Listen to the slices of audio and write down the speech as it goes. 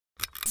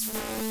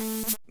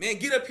Man,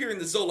 get up here in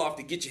the Zo Loft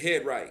and get your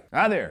head right.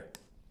 Hi there,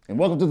 and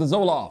welcome to the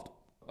Zo Loft.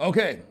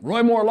 Okay,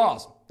 Roy Moore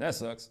lost. That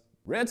sucks.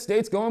 Red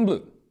state's going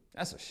blue.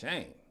 That's a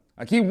shame.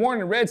 I keep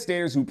warning the red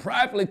staters who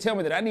pridefully tell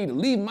me that I need to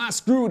leave my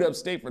screwed up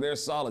state for their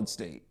solid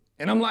state.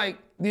 And I'm like,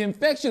 the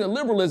infection of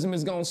liberalism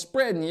is gonna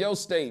spread in your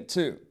state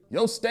too.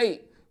 Your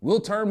state will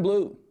turn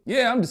blue.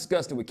 Yeah, I'm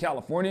disgusted with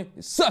California.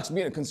 It sucks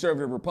being a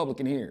conservative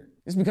Republican here.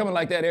 It's becoming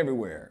like that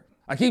everywhere.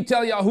 I keep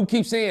telling y'all who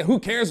keep saying, who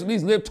cares what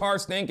these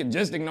libtards think, and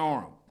just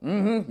ignore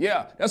them.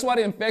 Yeah, that's why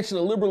the infection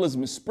of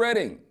liberalism is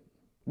spreading.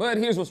 But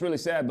here's what's really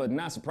sad, but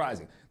not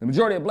surprising. The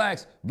majority of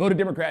blacks voted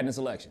Democrat in this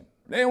election.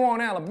 They want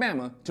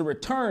Alabama to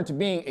return to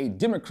being a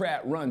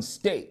Democrat-run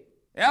state.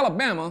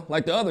 Alabama,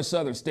 like the other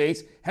southern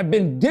states, have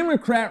been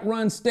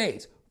Democrat-run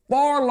states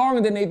far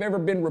longer than they've ever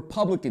been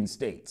Republican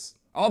states.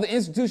 All the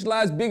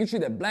institutionalized bigotry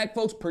that black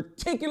folks,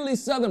 particularly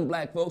southern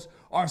black folks,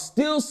 are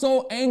still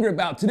so angry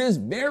about to this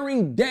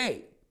very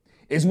day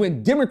is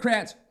when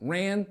Democrats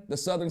ran the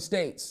southern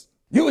states.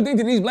 You would think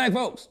that these black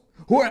folks,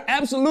 who are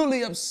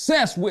absolutely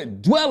obsessed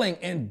with dwelling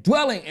and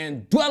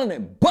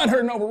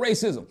butthurting over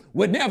racism,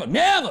 would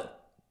never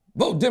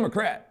vote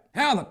Democrat.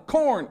 How the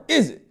corn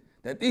is it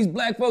that these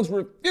black folks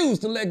refuse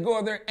to let go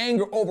of their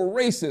anger over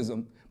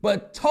racism,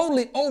 but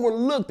totally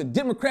overlook the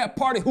Democrat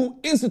Party who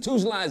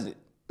institutionalized it?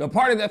 The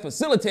party that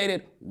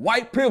facilitated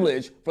white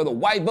privilege for the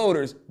white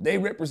voters they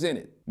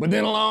represented. But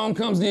then along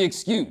comes the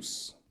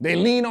excuse. They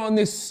lean on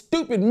this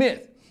stupid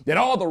myth that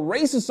all the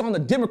racists on the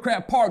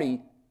Democrat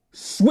Party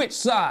switch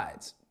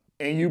sides.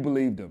 And you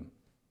believed them.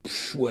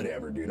 Psh,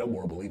 whatever, dude, I'm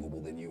more believable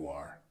than you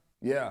are.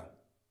 Yeah,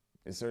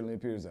 it certainly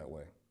appears that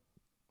way.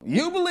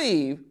 You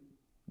believe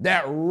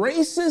that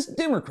racist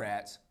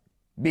Democrats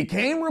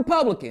became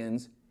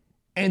Republicans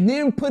and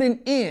then put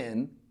an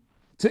end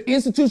to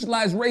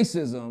institutionalized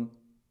racism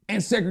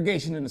and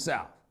segregation in the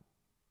South.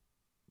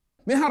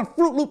 Man, how the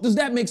Fruit Loop does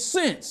that make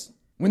sense?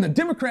 When the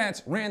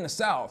Democrats ran the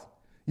South,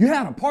 you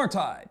had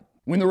apartheid.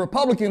 When the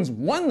Republicans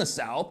won the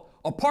South,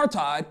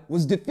 apartheid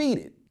was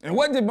defeated. And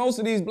what did most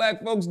of these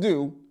black folks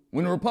do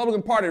when the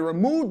Republican Party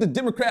removed the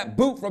Democrat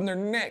boot from their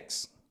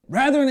necks?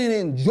 Rather than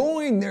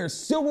enjoying their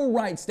civil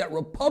rights that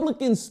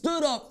Republicans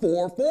stood up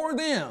for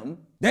them,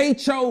 they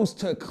chose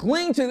to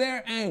cling to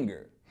their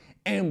anger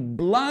and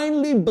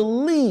blindly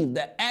believe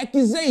the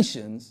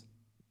accusations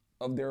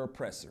of their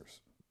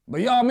oppressors.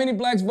 But y'all, many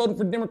blacks voted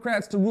for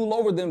Democrats to rule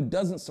over them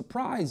doesn't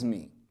surprise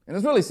me. And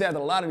it's really sad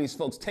that a lot of these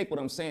folks take what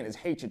I'm saying as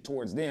hatred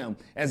towards them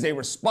as they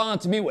respond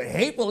to me with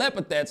hateful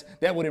epithets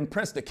that would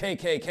impress the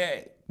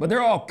KKK. But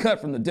they're all cut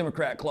from the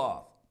Democrat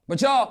cloth.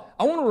 But y'all,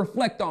 I want to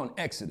reflect on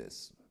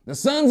Exodus. The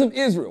sons of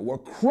Israel were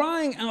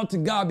crying out to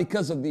God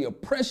because of the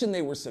oppression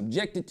they were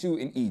subjected to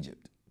in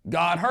Egypt.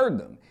 God heard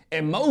them,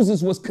 and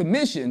Moses was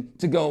commissioned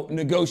to go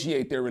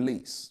negotiate their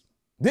release.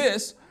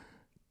 This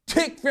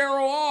ticked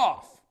Pharaoh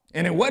off.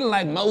 And it wasn't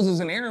like Moses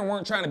and Aaron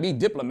weren't trying to be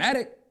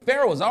diplomatic.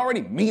 Pharaoh was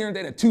already meaner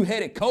than a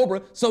two-headed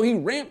cobra, so he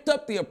ramped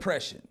up the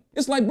oppression.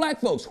 It's like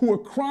black folks who were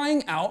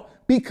crying out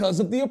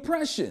because of the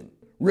oppression.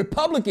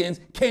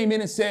 Republicans came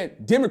in and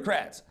said,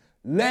 Democrats,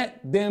 let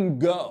them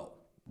go.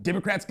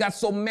 Democrats got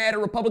so mad at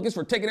Republicans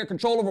for taking their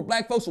control over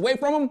black folks away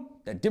from them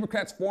that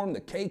Democrats formed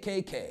the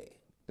KKK.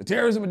 The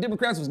terrorism of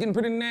Democrats was getting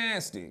pretty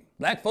nasty.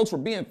 Black folks were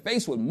being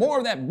faced with more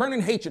of that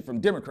burning hatred from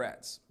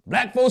Democrats.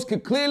 Black folks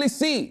could clearly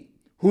see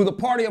who the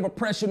party of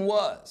oppression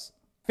was.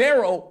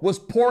 Pharaoh was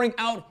pouring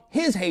out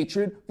his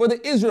hatred for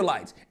the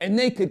Israelites, and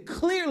they could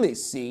clearly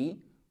see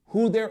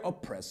who their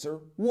oppressor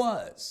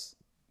was.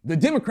 The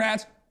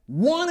Democrats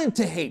wanted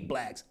to hate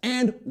blacks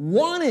and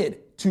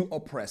wanted to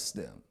oppress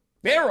them.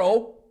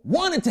 Pharaoh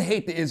wanted to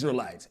hate the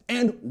Israelites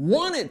and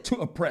wanted to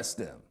oppress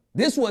them.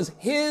 This was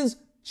his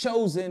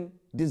chosen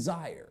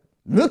desire.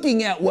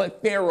 Looking at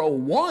what Pharaoh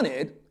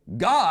wanted,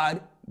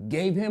 God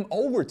gave him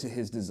over to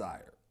his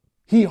desire.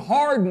 He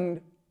hardened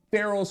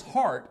Pharaoh's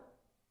heart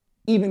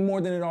even more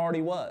than it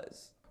already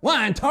was.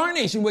 Why in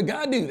tarnation would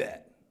God do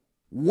that?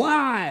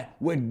 Why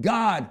would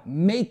God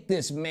make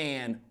this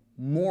man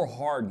more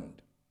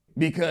hardened?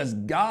 Because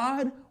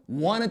God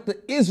wanted the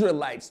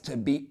Israelites to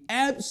be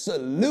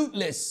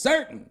absolutely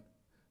certain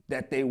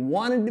that they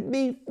wanted to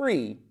be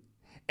free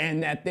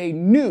and that they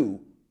knew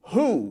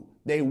who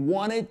they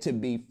wanted to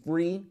be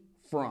free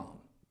from.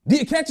 Do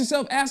you catch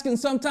yourself asking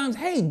sometimes,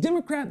 hey,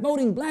 Democrat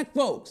voting black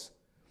folks,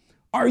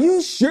 are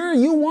you sure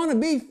you want to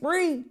be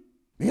free?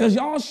 Because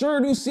y'all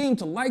sure do seem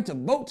to like to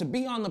vote to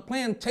be on the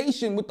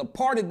plantation with the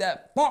party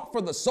that fought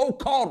for the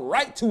so-called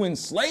right to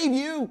enslave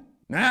you.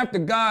 Now, after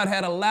God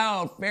had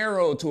allowed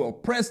Pharaoh to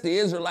oppress the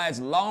Israelites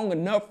long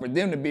enough for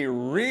them to be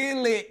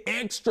really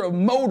extra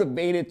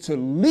motivated to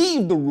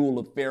leave the rule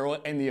of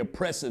Pharaoh and the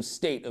oppressive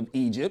state of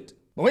Egypt.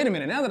 But wait a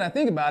minute, now that I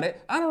think about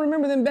it, I don't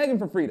remember them begging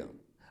for freedom.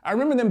 I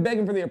remember them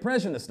begging for the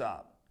oppression to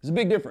stop. There's a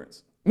big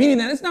difference. Meaning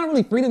that it's not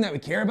really freedom that we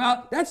care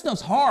about. That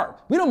stuff's hard.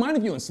 We don't mind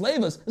if you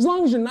enslave us as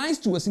long as you're nice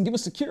to us and give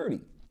us security.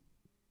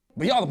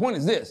 But y'all, the point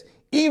is this.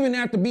 even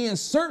after being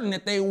certain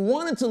that they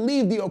wanted to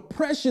leave the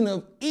oppression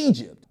of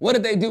Egypt. What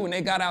did they do when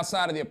they got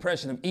outside of the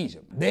oppression of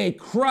Egypt? They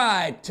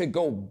cried to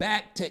go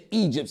back to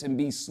Egypt and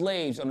be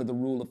slaves under the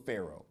rule of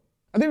Pharaoh.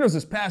 I think there was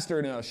this pastor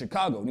in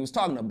Chicago, and he was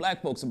talking to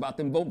black folks about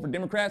them voting for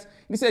Democrats.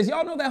 And he says,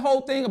 y'all know that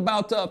whole thing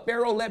about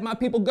Pharaoh let my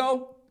people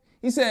go?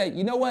 He said,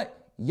 you know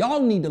what?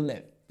 Y'all need to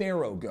let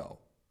Pharaoh go.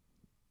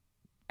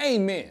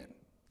 Amen.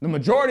 The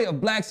majority of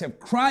blacks have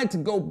cried to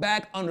go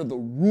back under the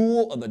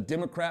rule of the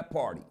Democrat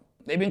Party.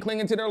 They've been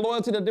clinging to their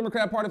loyalty to the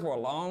Democrat Party for a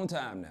long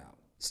time now.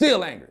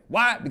 Still angry.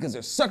 Why? Because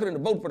they're sucking into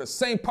vote for the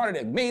same party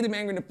that made them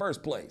angry in the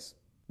first place.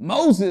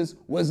 Moses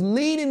was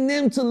leading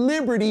them to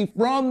liberty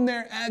from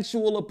their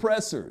actual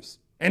oppressors.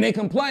 And they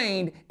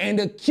complained and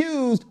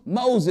accused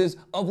Moses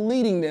of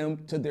leading them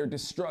to their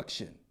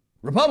destruction.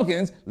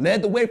 Republicans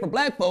led the way for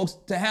black folks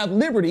to have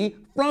liberty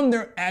from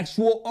their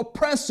actual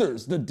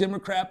oppressors, the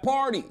Democrat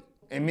Party.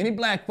 And many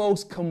black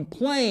folks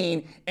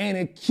complain and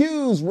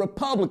accuse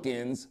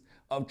Republicans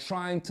of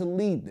trying to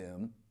lead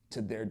them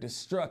to their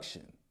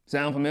destruction.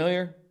 Sound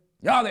familiar?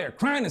 Y'all there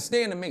trying to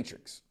stay in the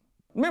matrix.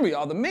 Remember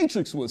y'all, the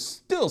matrix was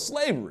still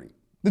slavery.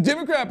 The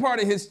Democrat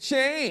Party has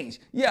changed.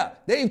 Yeah,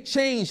 they've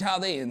changed how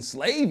they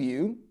enslave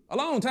you. A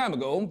long time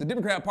ago, the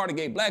Democrat Party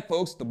gave black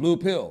folks the blue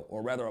pill,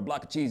 or rather a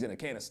block of cheese and a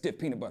can of stiff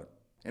peanut butter.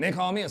 And they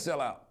call me a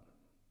sellout.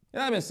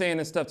 And I've been saying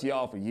this stuff to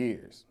y'all for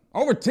years.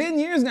 Over 10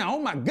 years now, oh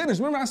my goodness,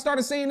 remember I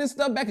started saying this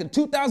stuff back in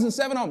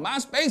 2007 on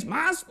MySpace?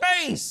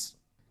 MySpace!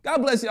 God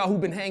bless y'all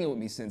who've been hanging with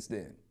me since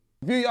then.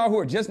 A few of y'all who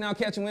are just now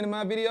catching wind of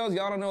my videos,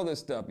 y'all don't know this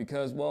stuff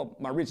because, well,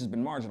 my reach has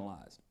been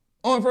marginalized.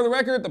 Oh, and for the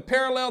record, the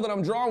parallel that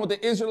I'm drawing with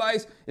the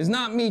Israelites is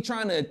not me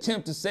trying to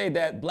attempt to say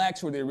that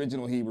blacks were the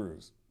original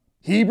Hebrews.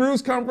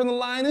 Hebrews come from the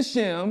line of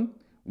Shem,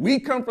 we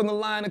come from the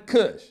line of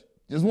Cush.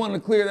 Just wanted to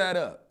clear that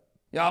up.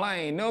 Y'all, I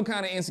ain't no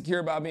kind of insecure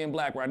about being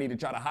black where I need to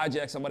try to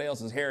hijack somebody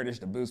else's heritage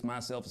to boost my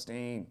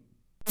self-esteem.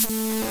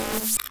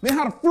 Man,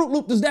 how the Fruit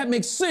Loop does that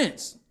make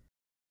sense?